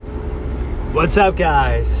What's up,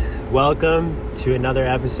 guys? Welcome to another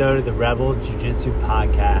episode of the Rebel Jiu-Jitsu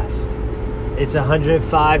Podcast. It's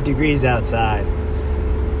 105 degrees outside.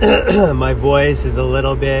 My voice is a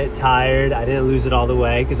little bit tired. I didn't lose it all the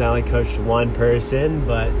way because I only coached one person,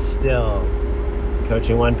 but still,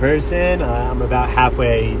 coaching one person, I'm about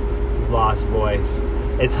halfway lost voice.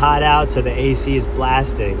 It's hot out, so the AC is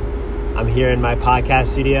blasting. I'm here in my podcast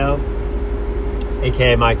studio,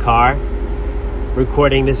 aka my car,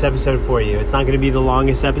 recording this episode for you. It's not going to be the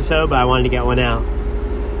longest episode, but I wanted to get one out.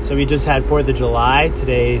 So we just had 4th of July.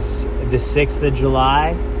 Today's the 6th of July,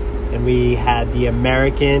 and we had the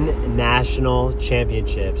American National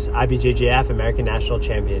Championships, IBJJF American National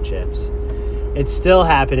Championships. It's still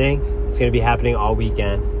happening. It's going to be happening all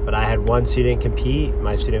weekend, but I had one student compete,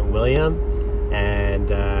 my student William, and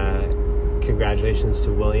congratulations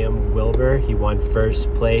to William Wilbur. He won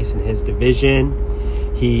first place in his division.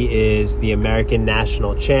 He is the American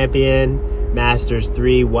National Champion, Masters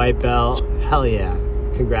 3 white belt. Hell yeah.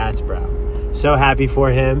 Congrats, bro. So happy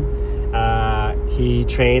for him. He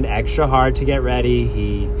trained extra hard to get ready.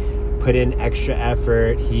 He put in extra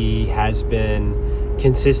effort. He has been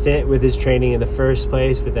consistent with his training in the first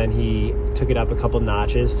place, but then he took it up a couple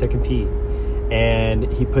notches to compete.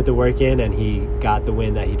 And he put the work in, and he got the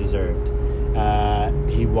win that he deserved.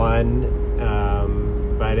 He won.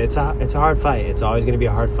 But it's a hard fight. It's always going to be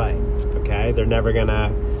a hard fight, okay? It's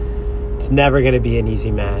never going to be an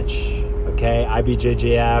easy match, okay?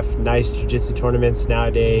 IBJJF, nice jiu-jitsu tournaments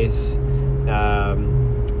nowadays.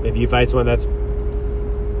 If you fight someone that's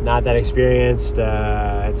not that experienced,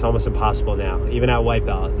 it's almost impossible now. Even at white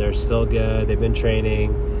belt, they're still good. They've been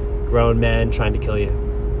training. Grown men trying to kill you,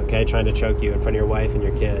 okay? Trying to choke you in front of your wife and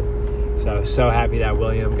your kid. So happy that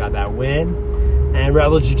William got that win. And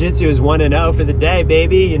Rebel Jiu-Jitsu is 1-0 for the day,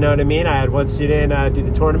 baby. You know what I mean? I had one student do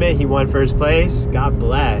the tournament. He won first place. God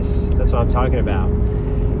bless. That's what I'm talking about.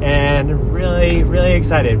 And really, really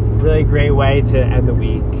excited. Really great way to end the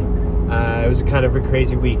week. It was kind of a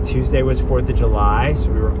crazy week. Tuesday was 4th of July, so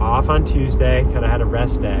we were off on Tuesday. Kind of had a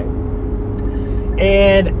rest day.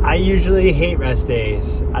 And I usually hate rest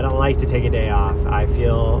days. I don't like to take a day off. I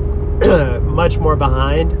feel much more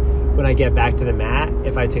behind when I get back to the mat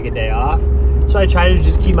if I take a day off. So I try to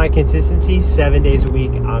just keep my consistency 7 days a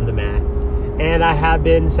week on the mat. And I have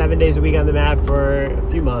been 7 days a week on the mat for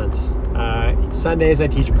a few months. Sundays I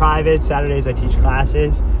teach private, Saturdays I teach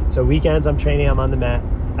classes. So weekends I'm training, I'm on the mat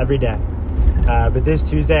every day. But this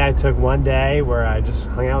Tuesday I took one day where I just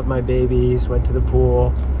hung out with my babies, went to the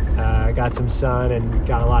pool, got some sun, and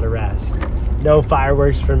got a lot of rest. No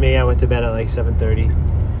fireworks for me. I went to bed at like 7:30.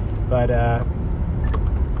 But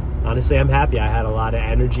honestly, I'm happy. I had a lot of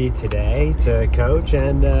energy today to coach,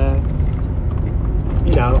 and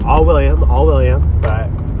all William, but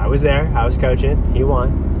I was there. I was coaching. He won.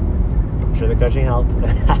 I'm sure the coaching helped.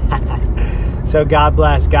 So God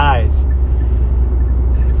bless, guys.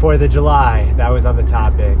 4th of July, that was on the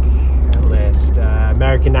topic list.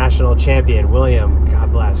 American National Champion, William.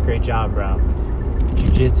 God bless. Great job, bro.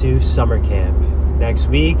 Jiu-Jitsu Summercamp. Next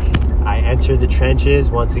week, I enter the trenches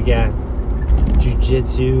once again.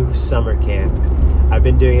 Jiu-Jitsu Summercamp. I've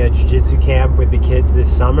been doing a jiu-jitsu camp with the kids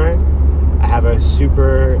this summer. I have a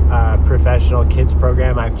super professional kids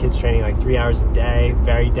program. I have kids training like 3 hours a day,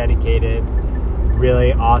 very dedicated,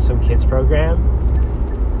 really awesome kids program.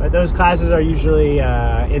 But those classes are usually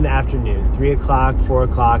in the afternoon, 3 o'clock, 4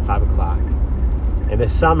 o'clock, 5 o'clock. In the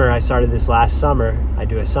summer, I started this last summer, I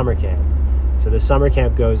do a summer camp. So the summer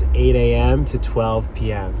camp goes 8 a.m. to 12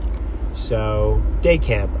 p.m. So day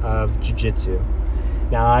camp of jiu-jitsu.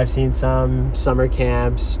 Now I've seen some summer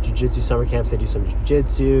camps, jiu-jitsu summer camps, they do some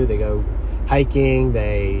jiu-jitsu, they go hiking,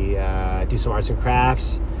 they do some arts and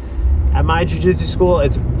crafts. At my jiu-jitsu school,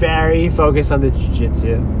 it's very focused on the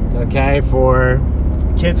jiu-jitsu, okay? For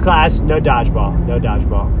kids class, no dodgeball.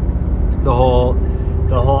 The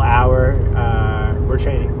whole hour, we're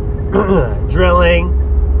training.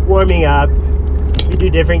 Drilling, warming up. We do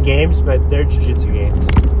different games, but they're jiu-jitsu games.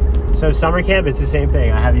 So summer camp, it's the same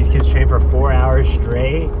thing. I have these kids train for 4 hours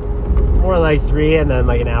straight, more like 3, and then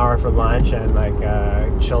like an hour for lunch and like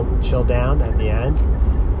chill down at the end.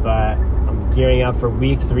 But I'm gearing up for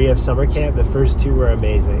week 3 of summer camp. The first 2 were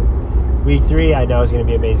amazing. Week 3, I know is going to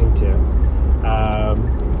be amazing too.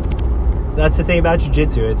 That's the thing about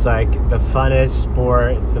jiu-jitsu. It's like the funnest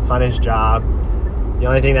sport. It's the funnest job. The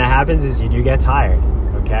only thing that happens is you do get tired,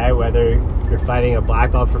 okay? Whether you're fighting a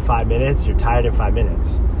black belt for 5 minutes, you're tired in 5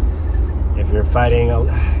 minutes. If you're fighting,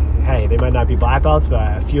 hey, they might not be black belts,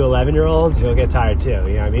 but a few 11-year-olds, you'll get tired too. You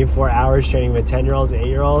know what I mean? 4 hours training with 10-year-olds,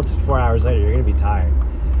 8-year-olds, 4 hours later, you're going to be tired.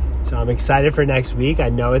 So I'm excited for next week. I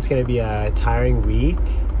know it's going to be a tiring week.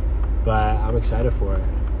 but I'm excited for it.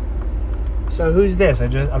 So who's this?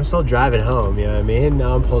 I'm still driving home, you know what I mean?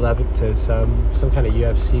 Now I'm pulled up to some kind of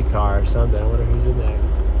UFC car or something. I wonder who's in there.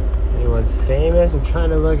 Anyone famous? I'm trying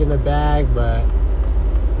to look in the bag, but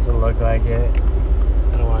doesn't look like it.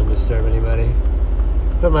 I don't want to disturb anybody.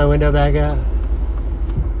 Put my window back up.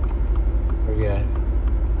 We're good.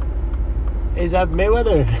 Is that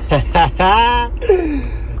Mayweather?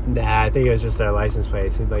 Nah, I think it was just their license plate.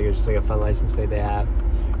 It seemed like it was just like a fun license plate they have.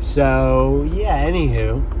 So yeah,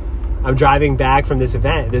 anywho, I'm driving back from this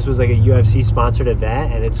event. This was like a UFC sponsored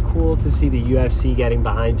event, and it's cool to see the UFC getting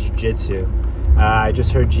behind jiu-jitsu. I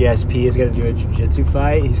just heard GSP is going to do a jiu-jitsu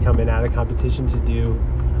fight. He's coming out of competition to do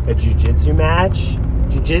a jiu-jitsu match.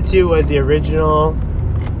 Jiu-jitsu was the original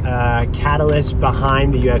catalyst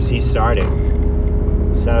behind the UFC starting.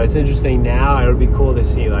 So it's interesting now. It would be cool to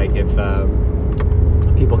see like if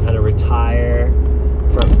people kind of retire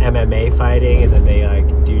from MMA fighting and then they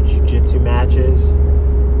like do jiu-jitsu matches.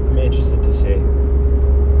 I'm interested to see.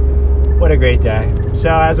 What a great day. So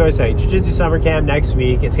as I was saying, Jiujitsu Summercamp next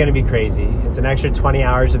week. It's going to be crazy. It's an extra 20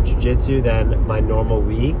 hours of jiu-jitsu than my normal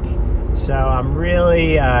week. So I'm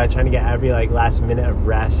really trying to get every like last minute of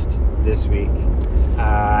rest this week.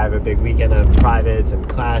 I have a big weekend of privates and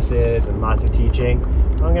classes and lots of teaching.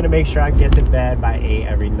 I'm going to make sure I get to bed by 8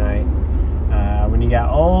 every night. When you get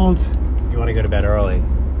old, you want to go to bed early.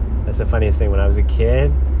 That's the funniest thing. When I was a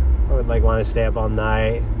kid, I would like want to stay up all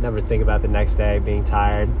night, never think about the next day, being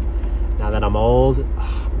tired. Now that I'm old,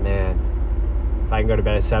 oh, man, if I can go to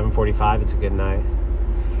bed at 7:45, it's a good night.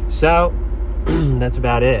 So that's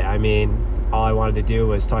about it. I mean, all I wanted to do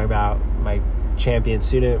was talk about my champion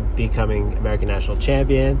student becoming American National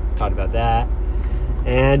Champion, talked about that,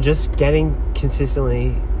 and just getting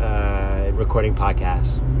consistently recording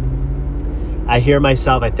podcasts. I hear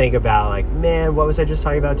myself, I think about like, man, what was I just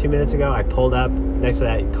talking about 2 minutes ago? I pulled up next to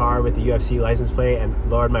that car with the UFC license plate and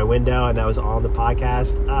lowered my window, and that was all on the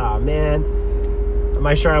podcast. Oh man, am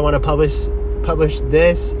I sure I want to publish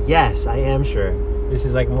this? Yes, I am sure. This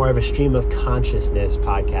is like more of a stream of consciousness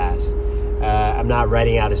podcast. I'm not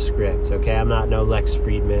writing out a script, okay? I'm not no Lex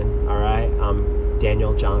Friedman, all right? I'm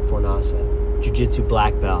Daniel John Fornasa, Jiu-Jitsu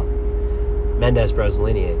black belt, Mendez Bros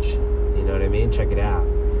lineage. You know what I mean? Check it out.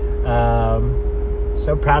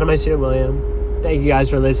 So proud of my student William. Thank you guys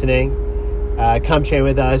for listening. Come train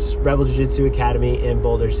with us, Rebel Jiu-Jitsu Academy in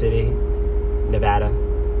Boulder City, Nevada.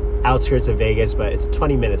 Outskirts of Vegas, but it's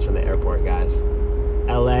 20 minutes from the airport, guys.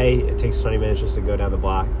 LA, it takes 20 minutes just to go down the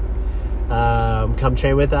block. Come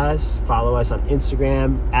train with us. Follow us on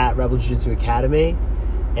Instagram at Rebel Jiu-Jitsu Academy.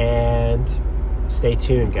 And stay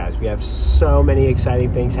tuned, guys. We have so many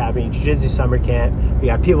exciting things happening. Jiu-Jitsu Summercamp. We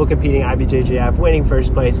got people competing IBJJF, winning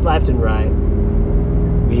first place left and right.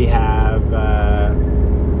 We have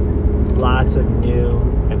lots of new,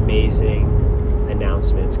 amazing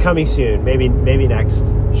announcements coming soon. Maybe next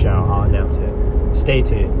show I'll announce it. Stay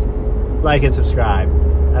tuned. Like and subscribe.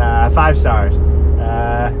 5 stars.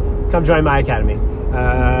 Come join my academy.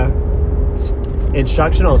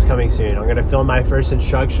 Instructional is coming soon. I'm going to film my first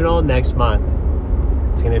instructional next month.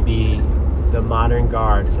 It's going to be the modern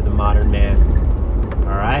guard for the modern man.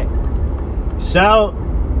 All right? So,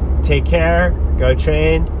 take care. Go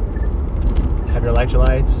train. Have your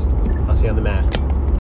electrolytes. I'll see you on the mat.